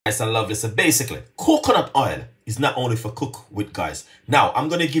nice and lovely. So basically, coconut oil is not only for cook with, guys. Now, I'm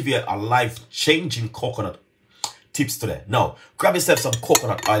going to give you a life-changing coconut tips today. Now, grab yourself some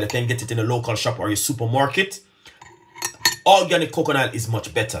coconut oil. You can get it in a local shop or your supermarket. Organic coconut oil is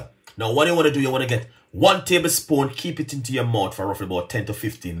much better. Now, what you want to do, you want to get 1 tablespoon, keep it into your mouth for roughly about 10 to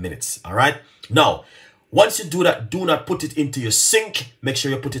 15 minutes. All right. Now, once you do that, do not put it into your sink. Make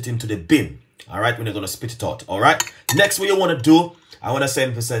sure you put it into the bin. All right. When you're going to spit it out. All right. Next, what you want to do, I want to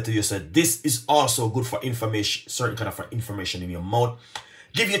say to you, so this is also good for information, certain kind of information in your mouth.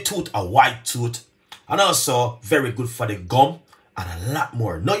 Give your tooth a white tooth. And also very good for the gum and a lot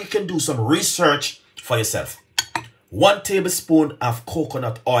more. Now you can do some research for yourself. 1 tablespoon of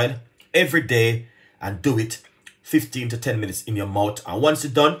coconut oil every day and do it 15 to 10 minutes in your mouth. And once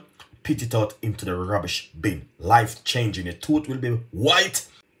you're done, put it out into the rubbish bin. Life changing. Your tooth will be white.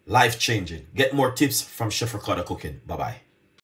 Life changing. Get more tips from Chef Ricardo Cooking. Bye-bye.